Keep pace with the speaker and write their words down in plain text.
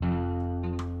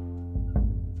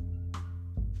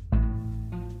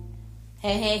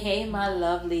Hey, my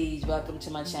lovelies. Welcome to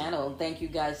my channel. Thank you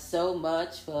guys so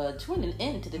much for tuning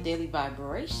in to the Daily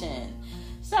Vibration.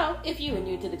 So, if you are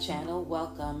new to the channel,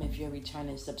 welcome. If you're a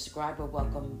returning subscriber,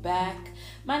 welcome back.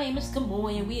 My name is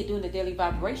Kamui, and we are doing the Daily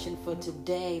Vibration for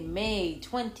today, May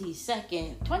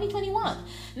 22nd, 2021.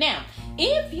 Now,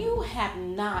 if you have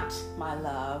not, my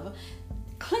love,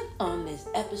 click on this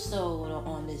episode or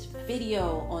on this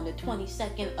video on the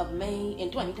 22nd of May in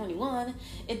 2021.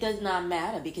 It does not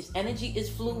matter because energy is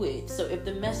fluid. So if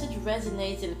the message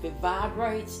resonates and if it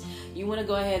vibrates, you want to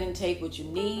go ahead and take what you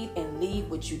need and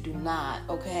leave what you do not,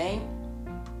 okay?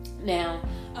 Now,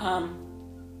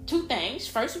 two things.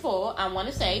 First of all, I want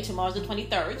to say tomorrow's the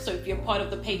 23rd. So if you're part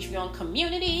of the Patreon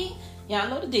community, y'all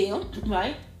know the deal,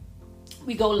 right?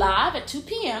 We go live at 2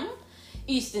 p.m.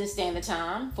 Eastern Standard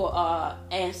Time for our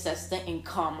ancestor and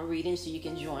karma reading, so you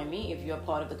can join me if you're a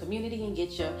part of the community and get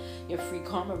your free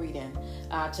karma reading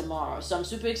tomorrow. So I'm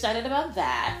super excited about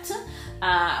that.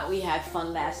 We had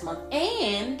fun last month,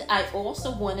 and I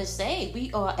also want to say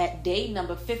we are at day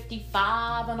number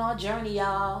 55 on our journey,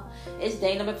 y'all. It's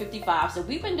day number 55, so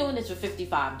we've been doing this for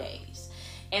 55 days.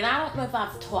 And I don't know if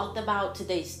I've talked about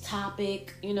today's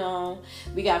topic. You know,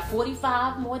 we got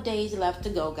 45 more days left to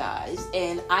go, guys.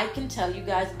 And I can tell you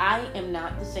guys, I am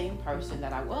not the same person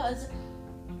that I was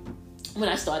when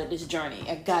I started this journey.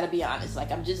 I gotta be honest. Like,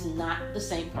 I'm just not the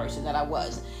same person that I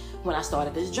was when I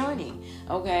started this journey.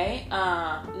 Okay?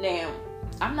 Now,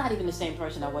 I'm not even the same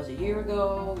person I was a year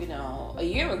ago. You know, a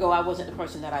year ago, I wasn't the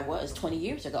person that I was 20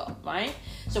 years ago, right?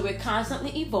 So we're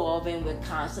constantly evolving. We're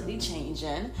constantly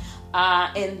changing.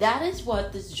 And that is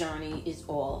what this journey is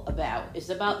all about. It's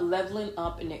about leveling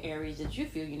up in the areas that you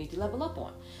feel you need to level up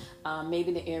on. Maybe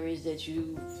in the areas that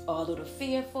you are a little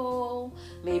fearful.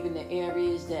 Maybe in the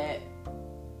areas that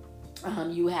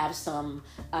you have some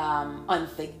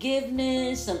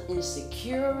unforgiveness, some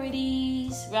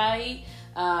insecurities, right?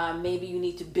 Maybe you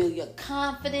need to build your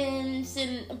confidence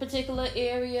in a particular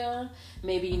area.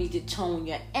 Maybe you need to tone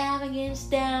your arrogance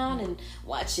down and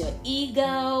watch your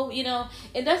ego. You know,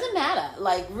 it doesn't matter.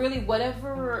 Like, really,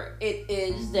 whatever it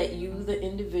is that you, the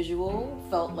individual,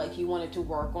 felt like you wanted to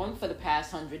work on for the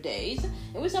past 100 days,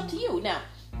 it was up to you. Now,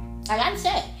 I gotta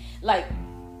say, like,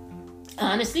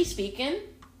 honestly speaking,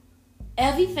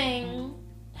 everything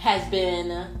has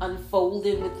been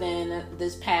unfolding within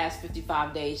this past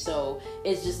 55 days. So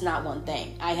it's just not one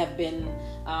thing. I have been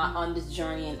on this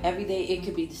journey, and every day it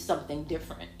could be something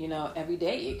different. You know, every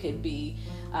day it could be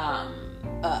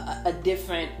a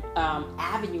different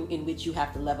avenue in which you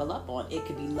have to level up on. It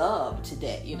could be love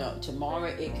today. You know, tomorrow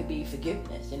it could be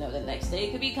forgiveness. You know, the next day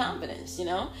it could be confidence. You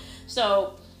know,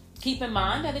 so keep in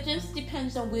mind that it just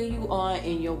depends on where you are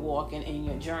in your walk and in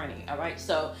your journey. All right,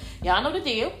 so y'all know the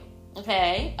deal.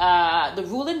 Okay, the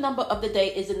ruling number of the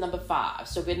day is the number 5.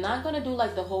 So we're not going to do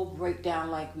like the whole breakdown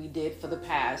like we did for the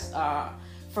past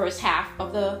first half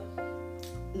of the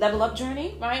level up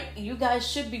journey, right? You guys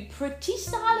should be pretty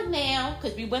solid now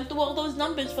because we went through all those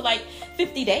numbers for like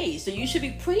 50 days. So you should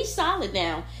be pretty solid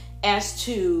now as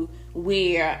to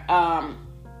where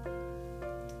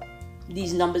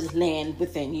these numbers land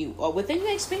within you or within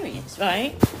your experience,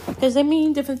 right? Because they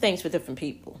mean different things for different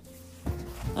people.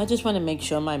 I just want to make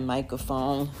sure my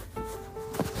microphone.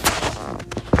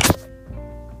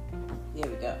 There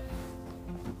we go.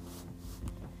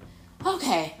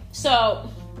 Okay, so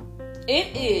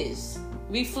it is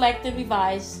Reflect and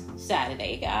Revise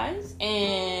Saturday, guys.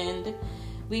 And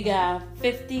we got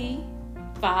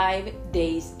 55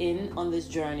 days in on this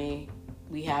journey.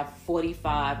 We have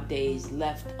 45 days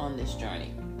left on this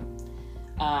journey.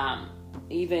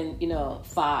 Even,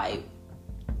 5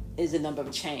 is a number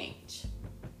of change.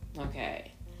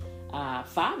 Okay.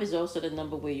 5 is also the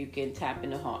number where you can tap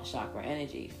into heart chakra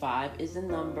energy. 5 is the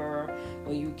number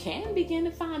where you can begin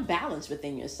to find balance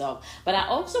within yourself. But I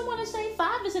also want to say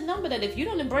 5 is a number that if you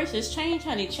don't embrace this change,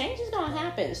 honey, change is going to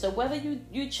happen. So whether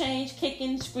you change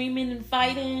kicking, screaming, and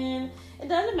fighting, it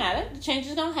doesn't matter. The change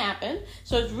is going to happen.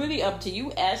 So it's really up to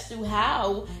you as to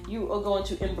how you are going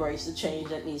to embrace the change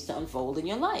that needs to unfold in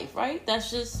your life, right?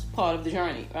 That's just part of the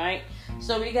journey, right?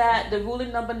 So we got the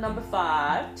ruling number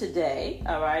 5 today,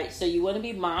 all right? So you want to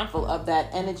be mindful of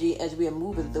that energy as we are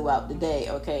moving throughout the day,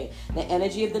 okay? The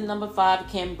energy of the number 5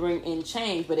 can bring in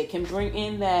change, but it can bring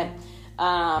in that,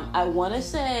 I want to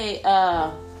say,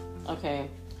 okay,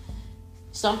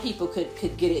 some people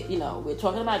could get it, we're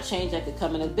talking about change that could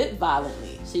come in a bit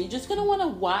violently. So you're just going to want to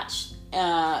watch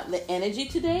the energy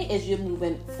today as you're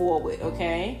moving forward,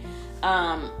 okay?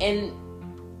 And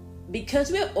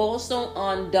because we're also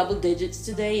on double digits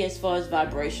today as far as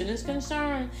vibration is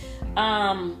concerned,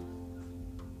 and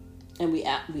we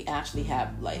actually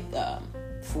have like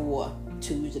 4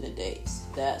 twos in a days.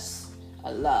 That's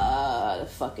a lot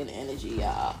of fucking energy,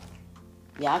 y'all.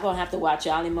 Y'all gonna have to watch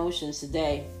y'all emotions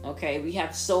today, okay? We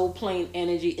have soul plane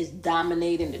energy is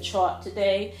dominating the chart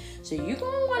today, so you're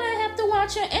gonna wanna have to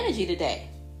watch your energy today,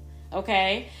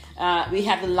 okay? We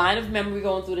have the line of memory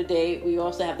going through the day. We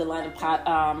also have the line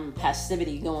of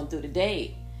passivity going through the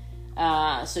day.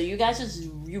 So you guys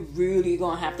you really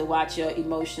gonna have to watch your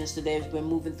emotions today as we're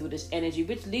moving through this energy,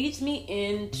 which leads me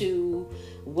into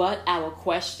what our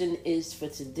question is for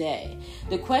today.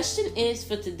 The question is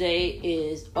for today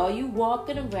is, are you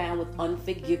walking around with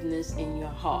unforgiveness in your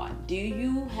heart? Do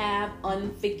you have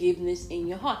unforgiveness in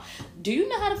your heart? Do you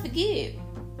know how to forgive?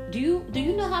 Do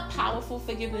you know how powerful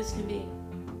forgiveness can be?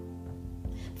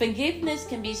 Forgiveness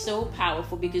can be so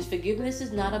powerful because forgiveness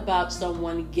is not about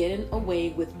someone getting away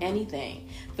with anything.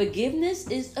 Forgiveness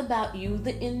is about you,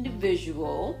 the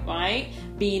individual, right?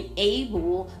 Being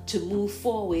able to move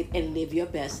forward and live your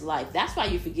best life. That's why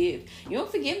you forgive. You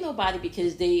don't forgive nobody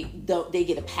because they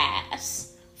get a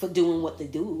pass for doing what they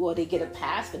do, or they get a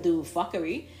pass for doing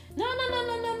fuckery. No.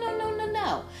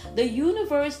 The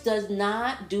universe does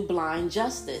not do blind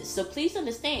justice. So please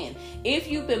understand, if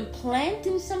you've been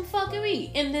planting some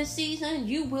fuckery in this season,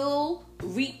 you will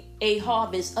reap a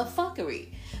harvest of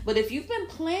fuckery. But if you've been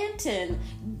planting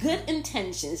good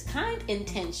intentions, kind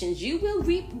intentions, you will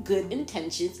reap good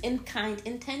intentions and kind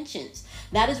intentions.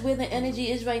 That is where the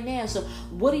energy is right now. So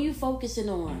what are you focusing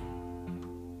on?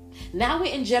 Now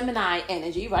we're in Gemini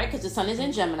energy, right? Because the sun is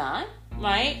in Gemini,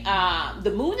 right?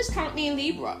 The moon is currently in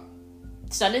Libra.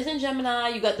 Sun is in Gemini,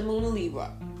 you got the moon in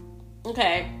Libra.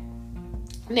 Okay.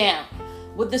 Now,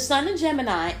 with the sun in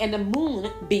Gemini and the moon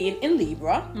being in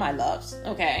Libra, my loves,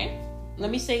 okay,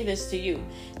 let me say this to you.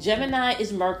 Gemini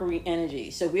is Mercury energy.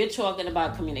 So we're talking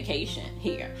about communication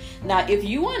here. Now, if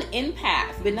you are an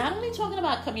empath, we're not only talking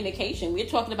about communication, we're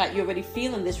talking about you're already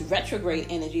feeling this retrograde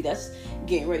energy that's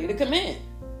getting ready to come in.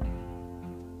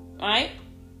 Right?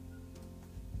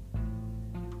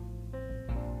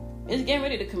 It's getting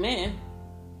ready to come in.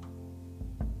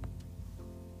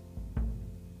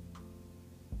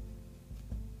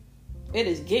 It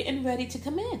is getting ready to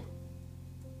come in.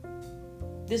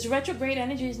 This retrograde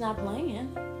energy is not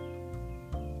playing.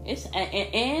 It's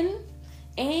and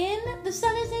the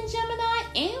sun is in Gemini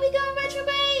and we go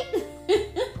retrograde.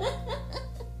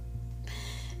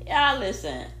 Y'all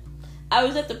listen. I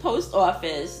was at the post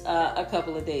office a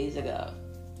couple of days ago.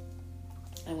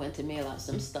 I went to mail out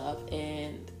some stuff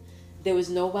and there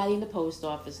was nobody in the post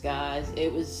office, guys.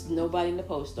 It was nobody in the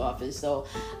post office. So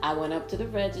I went up to the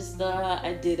register.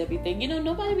 I did everything.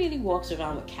 Nobody really walks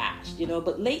around with cash,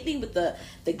 But lately with the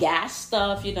gas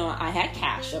stuff, I had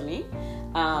cash on me.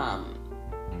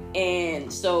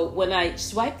 And so when I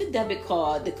swiped the debit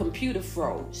card, the computer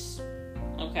froze.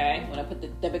 Okay? When I put the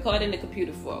debit card in, the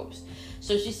computer froze.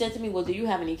 So she said to me, well, do you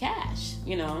have any cash?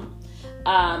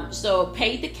 So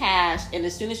paid the cash, and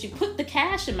as soon as she put the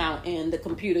cash amount in, the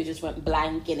computer just went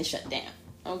blank and it shut down.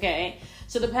 Okay,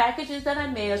 so the packages that I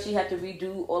mailed, she had to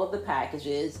redo all of the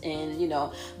packages, and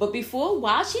but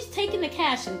while she's taking the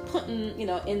cash and putting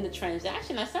in the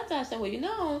transaction, I sat there, I said,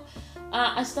 well,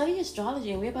 I study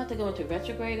astrology and we're about to go into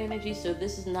retrograde energy, so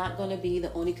this is not going to be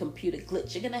the only computer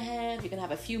glitch you're going to have. You're going to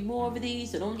have a few more of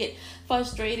these, so don't get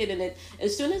frustrated. And then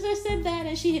as soon as I said that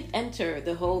and she hit enter,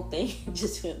 the whole thing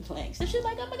just went blank. So she's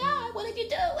like, oh my God, what did you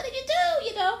do? What did you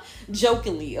do?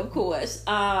 Jokingly, of course.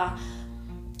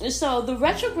 So the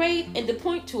retrograde, and the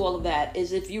point to all of that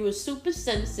is if you were super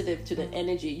sensitive to the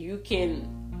energy, you can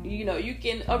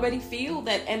already feel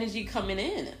that energy coming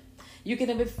in. You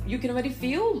can already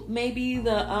feel maybe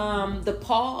the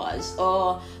pause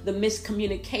or the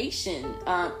miscommunication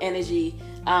energy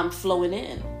flowing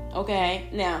in. Okay,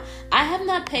 now I have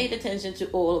not paid attention to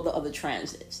all of the other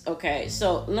transits. Okay,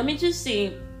 so let me just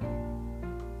see.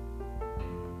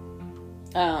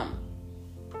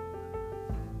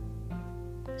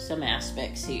 Some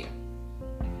aspects here.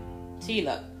 See,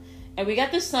 look, and we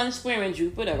got the sun squaring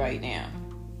Jupiter right now.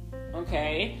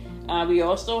 Okay. We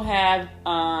also have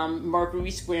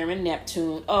Mercury squaring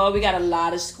Neptune. Oh, we got a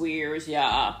lot of squares,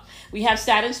 y'all. We have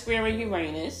Saturn squaring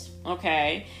Uranus,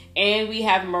 okay? And we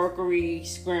have Mercury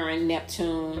squaring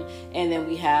Neptune. And then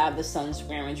we have the sun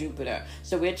squaring Jupiter.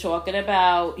 So we're talking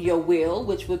about your will,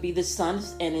 which would be the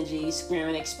sun's energy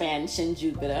squaring expansion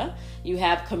Jupiter. You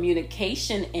have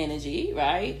communication energy,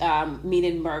 right?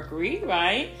 Meaning Mercury,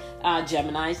 right?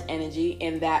 Gemini's energy.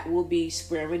 And that will be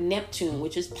squaring Neptune,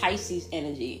 which is Pisces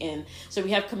energy. And so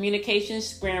we have communication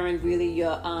squaring really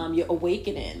your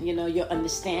awakening, your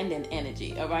understanding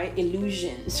energy, all right?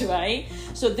 Illusions, right?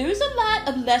 So there there's a lot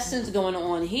of lessons going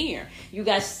on here. You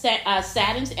got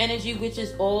Saturn's energy, which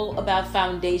is all about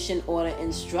foundation, order,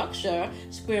 and structure,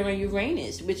 squaring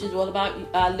Uranus, which is all about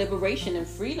liberation and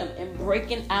freedom and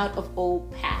breaking out of old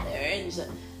patterns.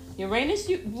 Uranus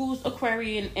rules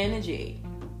Aquarian energy.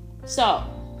 So,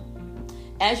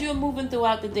 as you're moving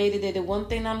throughout the day today, the one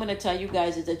thing I'm going to tell you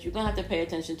guys is that you're going to have to pay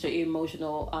attention to your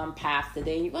emotional path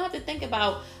today. And you're going to have to think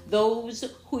about those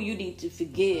who you need to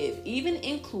forgive, even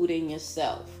including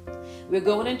yourself. We're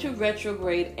going into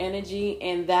retrograde energy,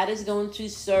 and that is going to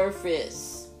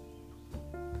surface.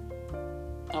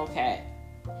 Okay.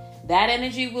 That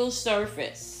energy will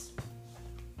surface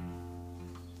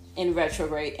in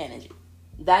retrograde energy.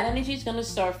 That energy is going to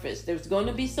surface. There's going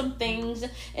to be some things,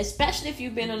 especially if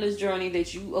you've been on this journey,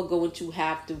 that you are going to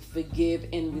have to forgive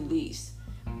and release.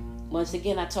 Once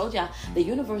again, I told y'all, the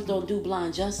universe don't do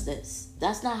blind justice.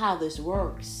 That's not how this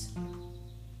works.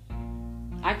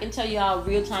 I can tell y'all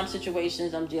real-time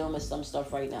situations. I'm dealing with some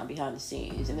stuff right now behind the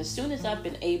scenes. And as soon as I've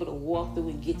been able to walk through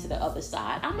and get to the other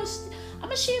side, I'm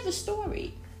gonna share the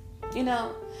story, you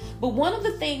know. But one of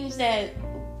the things that,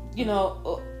 you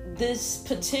know, this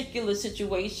particular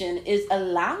situation is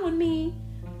allowing me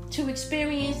to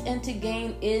experience and to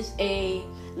gain is a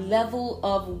level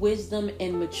of wisdom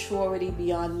and maturity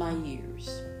beyond my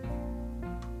years.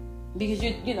 Because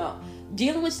you know,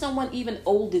 dealing with someone even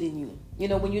older than you, you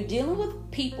know, when you're dealing with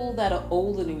people that are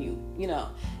older than you, you know,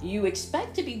 you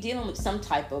expect to be dealing with some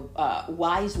type of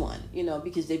wise one, you know,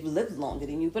 because they've lived longer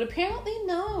than you. But apparently,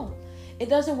 no. It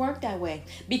doesn't work that way.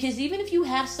 Because even if you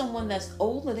have someone that's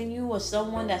older than you, or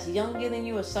someone that's younger than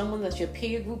you, or someone that's your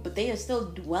peer group, but they are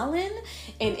still dwelling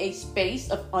in a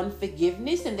space of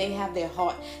unforgiveness and they have their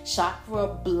heart chakra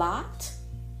blocked,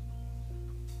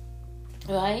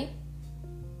 right?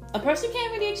 A person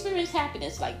can't really experience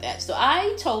happiness like that. So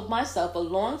I told myself a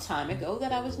long time ago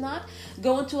that I was not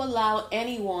going to allow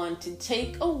anyone to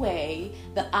take away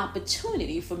the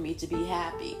opportunity for me to be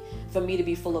happy, for me to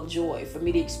be full of joy, for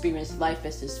me to experience life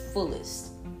as its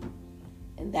fullest.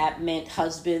 And that meant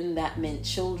husband, that meant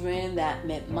children, that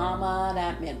meant mama,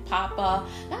 that meant papa,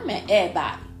 that meant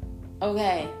everybody.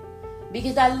 Okay?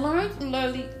 Because I learned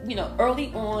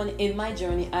early on in my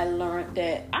journey, I learned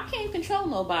that I can't control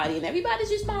nobody, and everybody's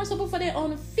responsible for their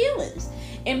own feelings.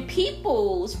 And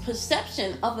people's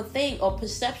perception of a thing or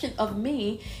perception of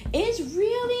me is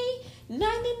really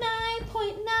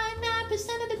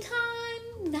 99.99% of the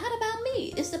time not about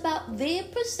me. It's about their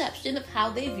perception of how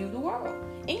they view the world,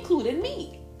 including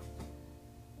me.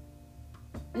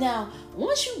 Now,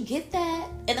 once you get that,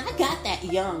 and I got that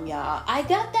young, y'all. I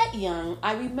got that young.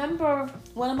 I remember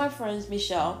one of my friends,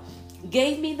 Michelle,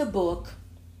 gave me the book,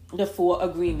 The Four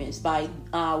Agreements by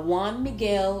Juan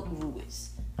Miguel Ruiz.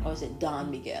 Or is it Don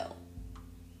Miguel?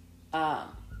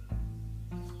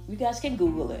 You guys can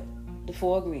Google it. The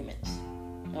Four Agreements.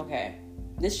 Okay.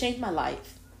 This changed my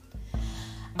life.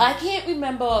 I can't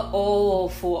remember all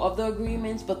four of the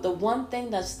agreements, but the one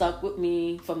thing that stuck with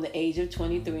me from the age of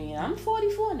 23, and I'm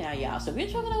 44 now, y'all, so we're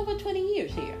talking over 20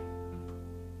 years here.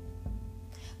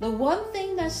 The one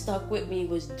thing that stuck with me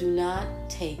was do not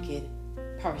take it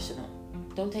personal.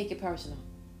 Don't take it personal.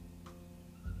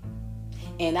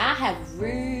 And I have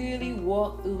really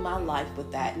walked through my life with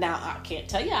that. Now, I can't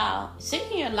tell y'all, sit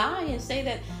here and lie and say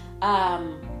that I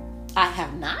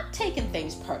have not taken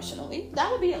things personally.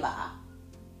 That would be a lie.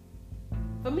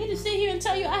 For me to sit here and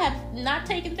tell you I have not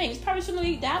taken things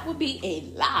personally, that would be a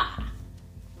lie.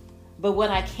 But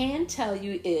what I can tell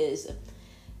you is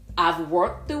I've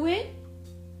worked through it.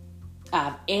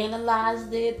 I've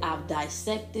analyzed it. I've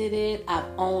dissected it. I've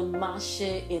owned my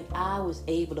shit. And I was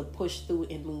able to push through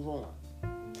and move on.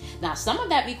 Now, some of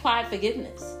that required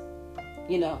forgiveness.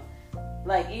 You know,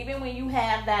 like even when you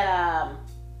have that...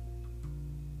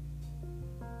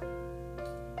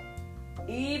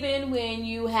 Even when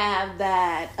you have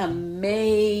that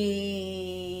amazing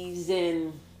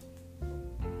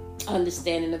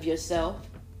understanding of yourself,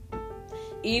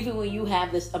 even when you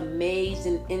have this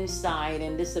amazing insight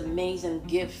and this amazing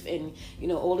gift and, you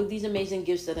know, all of these amazing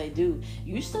gifts that I do,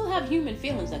 you still have human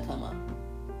feelings that come up.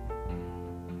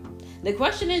 The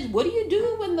question is, what do you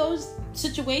do when those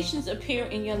situations appear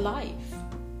in your life?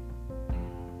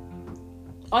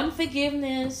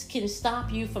 Unforgiveness can stop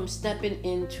you from stepping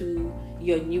into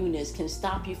your newness, can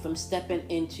stop you from stepping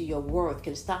into your worth,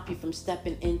 can stop you from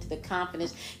stepping into the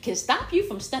confidence, can stop you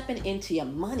from stepping into your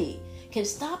money, can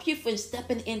stop you from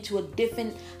stepping into a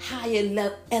different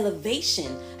higher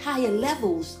elevation, higher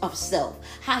levels of self,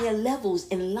 higher levels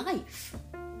in life.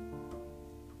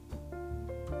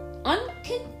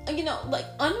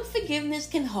 Unforgiveness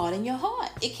can harden your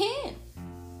heart. It can.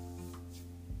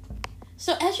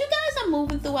 So as you guys are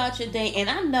moving throughout your day, and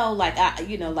I know,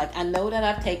 I know that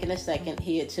I've taken a second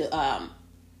here to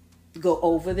go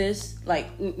over this,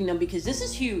 because this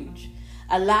is huge.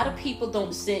 A lot of people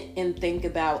don't sit and think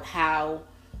about how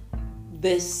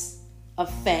this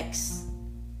affects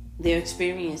their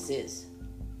experiences.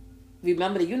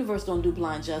 Remember, the universe don't do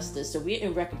blind justice, so we're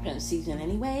in recompense season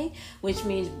anyway, which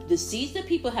means the seeds that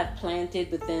people have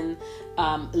planted within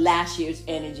last year's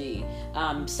energy.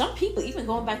 Some people even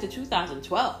going back to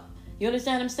 2012. You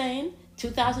understand what I'm saying?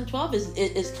 2012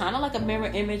 is kind of like a mirror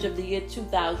image of the year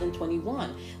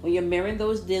 2021. When you're mirroring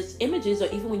these images, or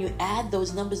even when you add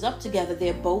those numbers up together,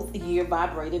 they're both a year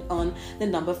vibrated on the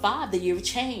number 5, the year of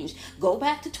change. Go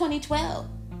back to 2012.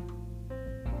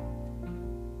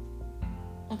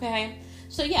 Okay,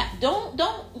 so yeah, don't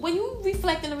when you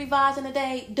reflect and revise in a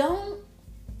day, don't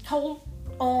hold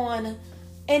on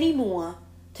anymore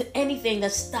to anything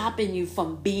that's stopping you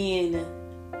from being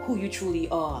who you truly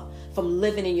are, from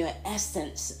living in your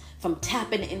essence, from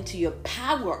tapping into your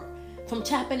power, from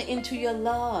tapping into your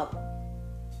love.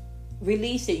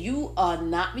 Release it. You are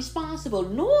not responsible,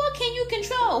 nor can you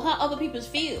control how other people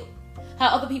feel, how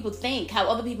other people think, how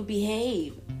other people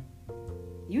behave.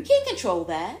 You can't control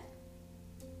that.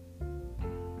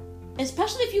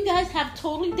 Especially if you guys have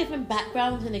totally different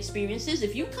backgrounds and experiences.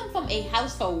 If you come from a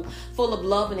household full of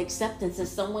love and acceptance, and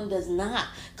someone does not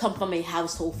come from a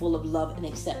household full of love and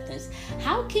acceptance,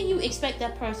 how can you expect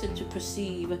that person to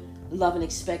perceive love and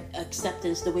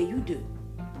acceptance the way you do?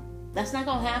 That's not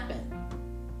going to happen.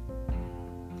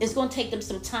 It's going to take them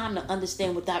some time to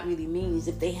understand what that really means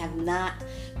if they have not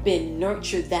been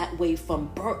nurtured that way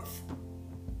from birth.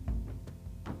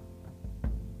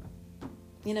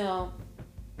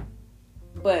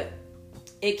 But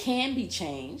it can be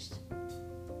changed.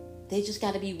 They just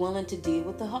got to be willing to deal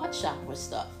with the heart chakra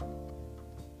stuff.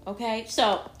 Okay,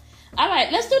 so, all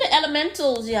right, let's do the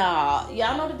elementals, y'all.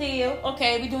 Y'all know the deal.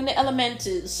 Okay, we're doing the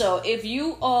elementals. So if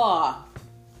you are,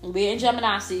 we're in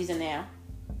Gemini season now.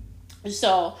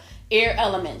 So air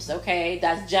elements, okay,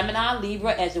 that's Gemini,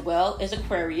 Libra, as well as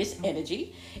Aquarius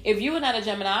energy. If you are not a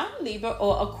Gemini, Libra,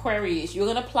 or Aquarius, you're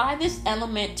going to apply this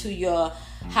element to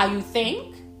how you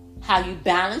think, how you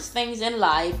balance things in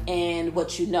life, and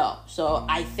what you know. So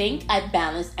I think, I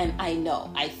balance, and I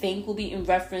know. I think will be in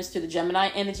reference to the Gemini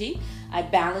energy. I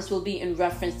balance will be in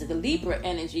reference to the Libra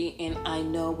energy, and I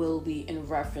know will be in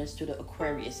reference to the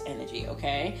Aquarius energy,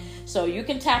 okay? So you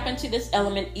can tap into this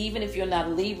element even if you're not a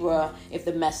Libra, if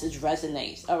the message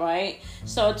resonates, all right?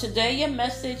 So today your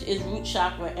message is root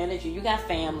chakra energy. You got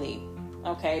family,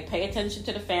 okay? Pay attention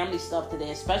to the family stuff today,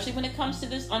 especially when it comes to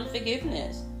this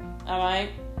unforgiveness, all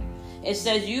right? It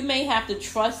says you may have to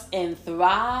trust and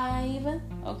thrive,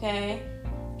 okay?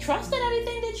 Trust that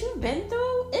everything that you've been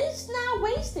through is not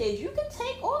wasted. You can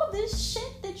take all of this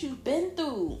shit that you've been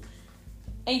through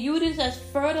and use it as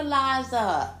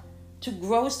fertilizer to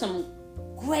grow some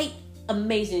great,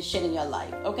 amazing shit in your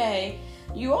life, okay?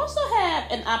 You also have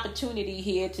an opportunity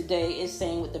here today, is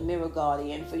saying with the Mirror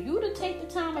Guardian, for you to take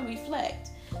the time and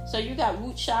reflect. So you got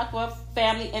root chakra,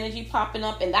 family energy popping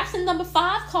up, and that's the number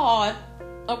 5 card.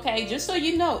 Okay, just so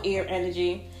you know, air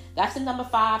energy, that's the number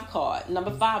 5 card.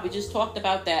 Number 5, we just talked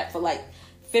about that for like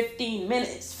 15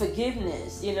 minutes.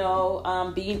 Forgiveness,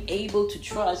 being able to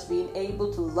trust, being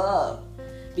able to love,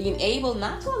 being able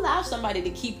not to allow somebody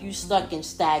to keep you stuck and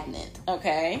stagnant,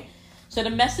 okay? So the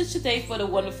message today for the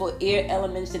wonderful air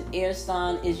elements and air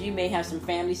sign is you may have some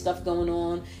family stuff going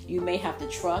on. You may have to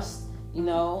trust,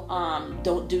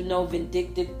 don't do no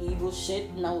vindictive, evil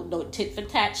shit, no tit for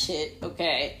tat shit,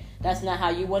 okay? That's not how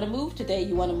you want to move today.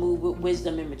 You want to move with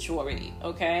wisdom and maturity,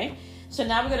 okay? So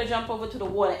now we're going to jump over to the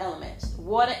water elements.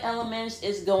 Water elements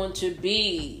is going to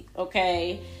be,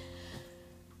 okay,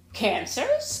 Cancer,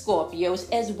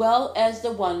 Scorpios, as well as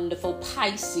the wonderful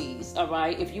Pisces, all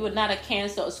right? If you are not a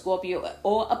Cancer, a Scorpio,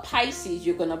 or a Pisces,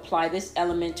 you're going to apply this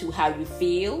element to how you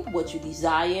feel, what you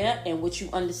desire, and what you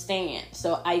understand.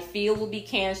 So I feel will be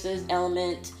Cancer's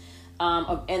element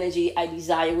of energy. I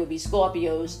desire would be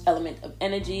Scorpio's element of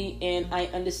energy, and I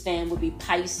understand would be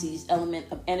Pisces element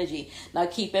of energy. Now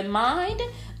keep in mind,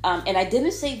 and I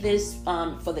didn't say this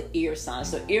for the air signs.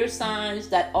 So air signs,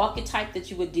 that archetype that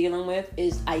you were dealing with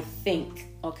is I think,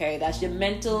 okay? That's your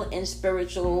mental and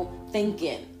spiritual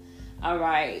thinking. All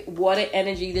right, water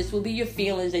energy, this will be your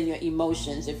feelings and your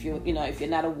emotions if you're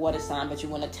not a water sign, but you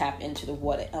want to tap into the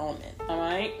water element, all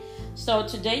right? So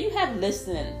today you have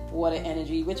listening water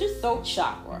energy, which is throat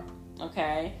chakra,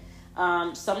 okay?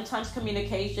 Sometimes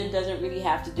communication doesn't really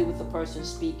have to do with the person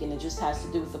speaking. It just has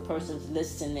to do with the person's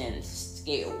listening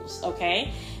skills,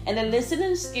 okay? And the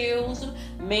listening skills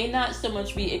may not so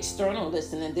much be external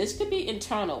listening. This could be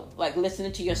internal, like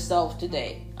listening to yourself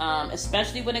today,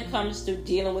 especially when it comes to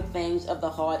dealing with things of the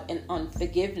heart and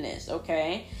unforgiveness,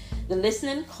 okay? The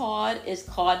listening card is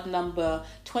card number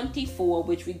 24,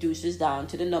 which reduces down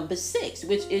to the number 6,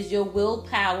 which is your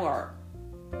willpower.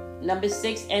 Number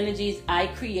 6 energy is I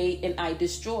create and I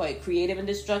destroy. Creative and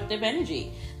destructive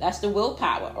energy. That's the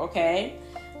willpower, okay?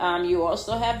 You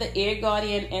also have the air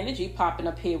guardian energy popping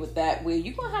up here with that, where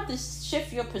you're going to have to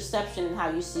shift your perception and how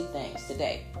you see things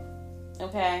today,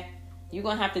 okay? You're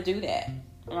going to have to do that,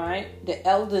 all right? The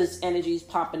elders energy is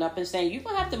popping up and saying you're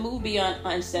going to have to move beyond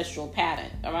ancestral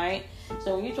pattern, all right?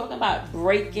 So when you're talking about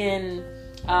breaking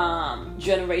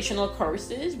generational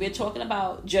curses, we're talking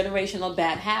about generational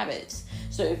bad habits.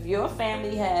 So if your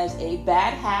family has a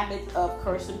bad habit of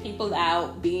cursing people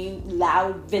out, being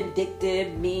loud,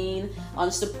 vindictive, mean,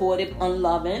 unsupportive,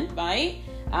 unloving, right?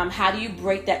 How do you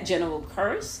break that generational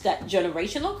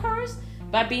curse?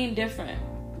 By being different,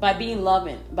 by being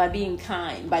loving, by being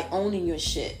kind, by owning your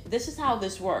shit. This is how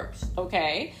this works,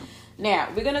 okay? Now,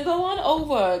 we're going to go on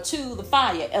over to the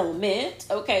fire element.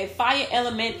 Okay, fire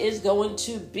element is going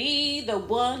to be the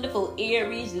wonderful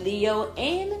Aries, Leo,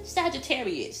 and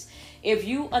Sagittarius. If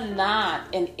you are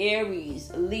not an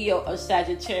Aries, Leo, or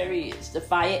Sagittarius, the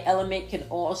fire element can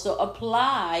also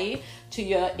apply to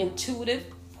your intuitive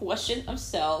portion of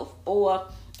self or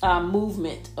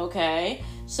movement, okay?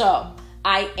 So,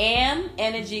 I am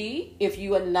energy. If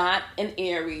you are not an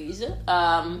Aries,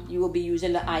 you will be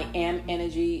using the I am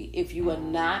energy. If you are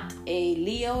not a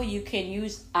Leo, you can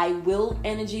use I will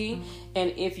energy.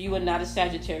 And if you are not a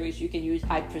Sagittarius, you can use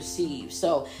I perceive.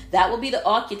 So that will be the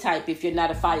archetype if you're not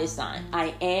a fire sign.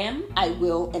 I am, I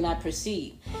will, and I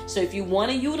perceive. So if you want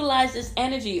to utilize this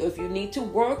energy, or if you need to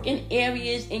work in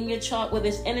areas in your chart where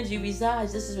this energy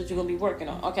resides, this is what you're going to be working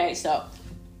on. Okay, so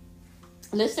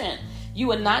listen. You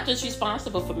are not just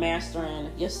responsible for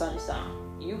mastering your sun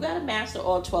sign. You got to master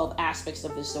all 12 aspects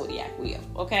of the zodiac wheel,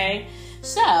 okay?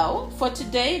 So, for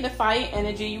today, the fire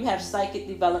energy, you have psychic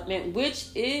development, which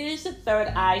is the third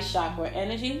eye chakra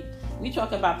energy. We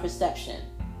talk about perception,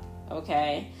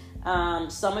 okay?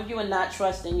 Some of you are not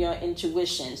trusting your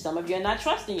intuition. Some of you are not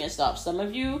trusting yourself. Some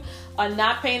of you are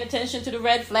not paying attention to the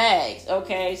red flags.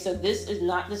 Okay, so this is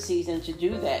not the season to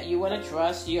do that. You want to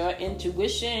trust your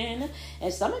intuition.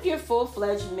 And some of you are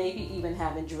full-fledged, maybe even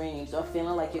having dreams or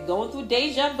feeling like you're going through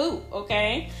deja vu.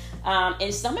 Okay,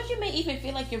 and some of you may even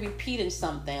feel like you're repeating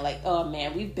something. Like, oh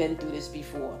man, we've been through this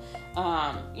before.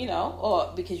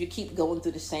 Or because you keep going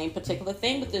through the same particular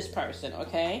thing with this person.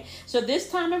 Okay, so this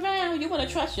time around, you want to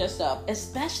trust yourself,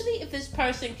 especially if this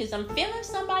person, because I'm feeling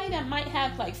somebody that might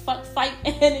have like fuck fight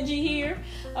energy here,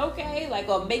 okay, like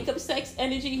or makeup sex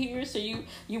energy here. So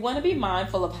you want to be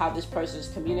mindful of how this person is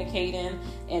communicating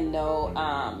and know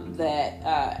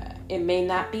that it may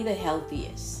not be the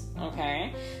healthiest.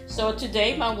 Okay, so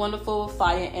today my wonderful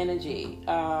fire energy.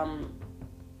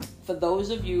 For those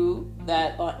of you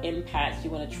that are empaths, you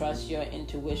want to trust your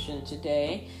intuition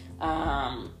today.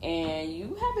 And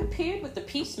you have appeared with the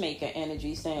peacemaker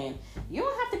energy saying, you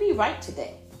don't have to be right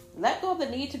today. Let go of the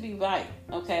need to be right,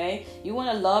 okay? You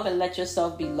want to love and let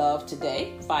yourself be loved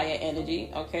today. Fire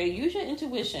energy, okay? Use your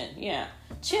intuition, yeah.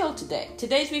 Chill today.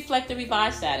 Today's Reflect and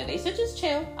Revise Saturday, so just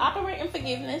chill. Operate in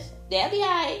forgiveness. They'll be all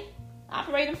right.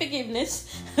 Operate in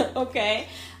forgiveness, okay?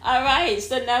 All right,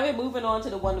 so now we're moving on to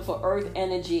the wonderful earth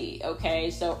energy, okay?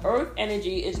 So earth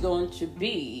energy is going to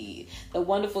be the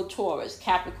wonderful Taurus,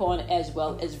 Capricorn, as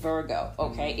well as Virgo,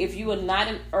 okay? If you are not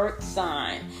an earth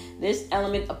sign, this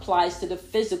element applies to the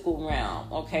physical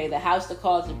realm, okay? The house, the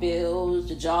cars, the bills,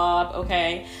 the job,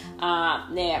 okay?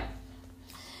 Now,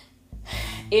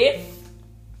 if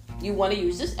you want to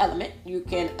use this element, you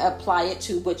can apply it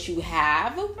to what you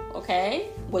have, okay?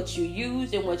 What you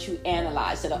use and what you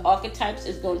analyze. So the archetypes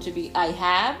is going to be I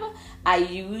have, I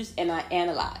use, and I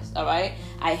analyze, all right?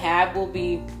 I have will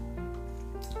be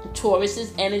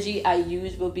Taurus's energy, I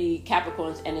use will be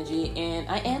Capricorn's energy, and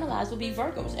I analyze will be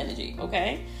Virgo's energy,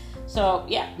 okay? So,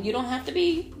 yeah, you don't have to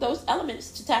be those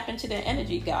elements to tap into their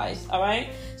energy, guys, all right?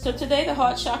 So today, the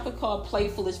heart chakra called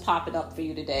Playful is popping up for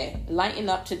you today. Lighten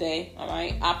up today, all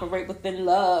right? Operate within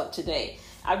love today.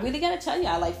 I really got to tell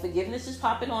y'all, like, forgiveness is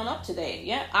popping on up today.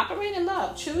 Yeah, operate in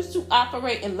love. Choose to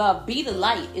operate in love. Be the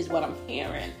light is what I'm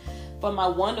hearing from my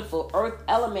wonderful earth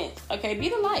element. Okay, be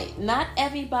the light. Not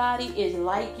everybody is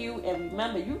like you. And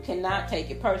remember, you cannot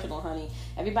take it personal, honey.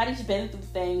 Everybody's been through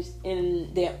things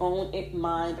in their own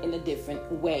mind in a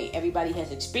different way. Everybody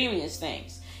has experienced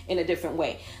things in a different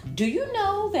way. Do you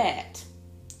know that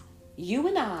you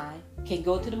and I can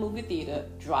go to the movie theater,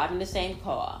 drive in the same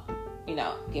car,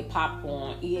 get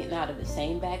popcorn, eating out of the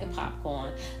same bag of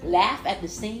popcorn, laugh at the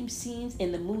same scenes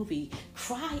in the movie,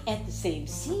 cry at the same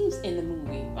scenes in the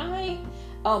movie, right?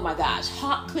 Oh my gosh,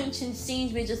 heart-clenching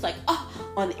scenes, we're just like,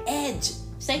 on edge.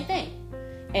 Same thing.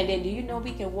 And then do you know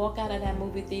we can walk out of that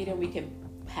movie theater and we can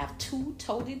have two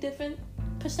totally different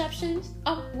perceptions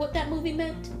of what that movie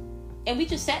meant? And we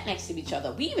just sat next to each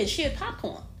other. We even shared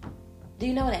popcorn. Do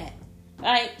you know that? All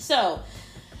right, so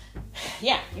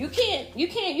yeah,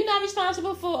 you're not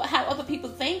responsible for how other people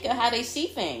think or how they see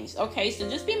things. Okay, so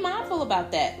just be mindful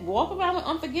about that. Walk around with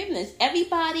unforgiveness.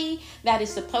 Everybody that is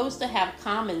supposed to have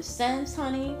common sense,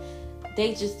 honey,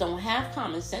 they just don't have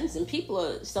common sense, and people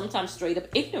are sometimes straight up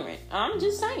ignorant. I'm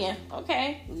just saying,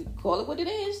 okay, call it what it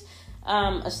is.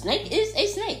 A snake is a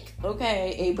snake,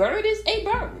 okay? A bird is a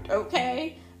bird,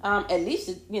 okay? At least,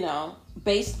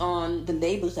 based on the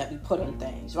labels that we put on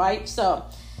things, right? So,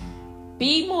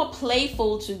 be more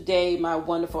playful today, my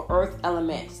wonderful earth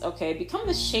elements, okay? Become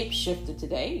the shapeshifter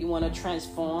today. You want to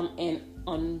transform and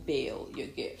unveil your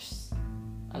gifts.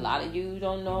 A lot of you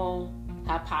don't know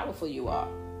how powerful you are.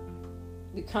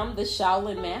 Become the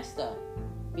Shaolin master.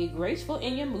 Be graceful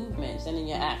in your movements and in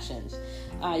your actions.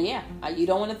 You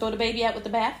don't want to throw the baby out with the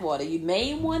bathwater. You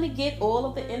may want to get all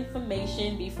of the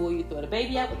information before you throw the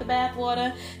baby out with the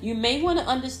bathwater. You may want to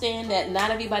understand that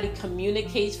not everybody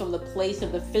communicates from the place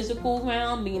of the physical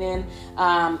realm, meaning,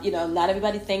 not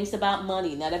everybody thinks about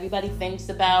money. Not everybody thinks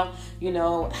about,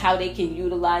 how they can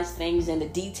utilize things and the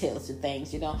details of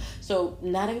things, So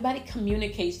not everybody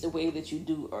communicates the way that you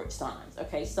do, earth signs,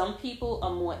 okay? Some people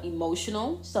are more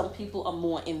emotional. Some people are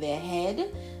more in their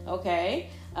head, okay?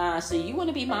 So you want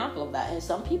to be mindful of that. And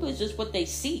some people, it's just what they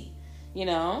see,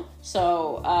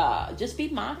 So just be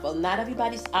mindful. Not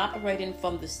everybody's operating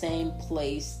from the same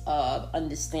place of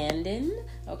understanding,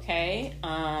 okay?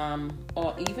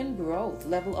 Or even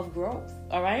level of growth,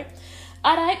 all right?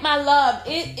 All right, my love.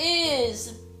 It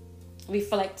is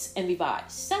Reflect and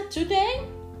Revise Saturday.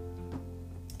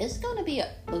 It's going to be a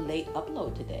late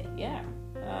upload today, yeah.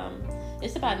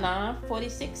 It's about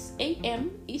 9:46 a.m.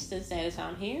 Eastern Standard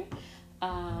Time here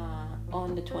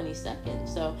on the 22nd.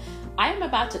 So I am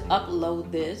about to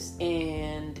upload this,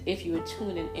 and if you are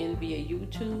tuning in via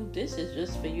YouTube, this is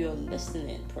just for your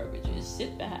listening purposes.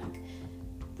 Sit back,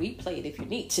 replay it if you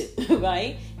need to,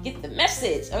 right? Get the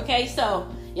message, okay? So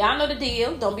y'all know the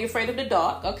deal. Don't be afraid of the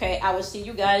dark, okay? I will see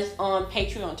you guys on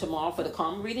Patreon tomorrow for the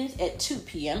karma readings at 2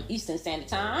 p.m. Eastern Standard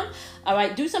Time. All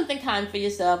right, do something kind for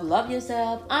yourself. Love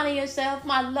yourself. Honor yourself,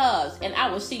 my loves. And I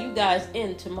will see you guys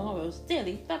in tomorrow's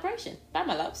Daily Vibration. Bye,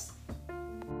 my loves.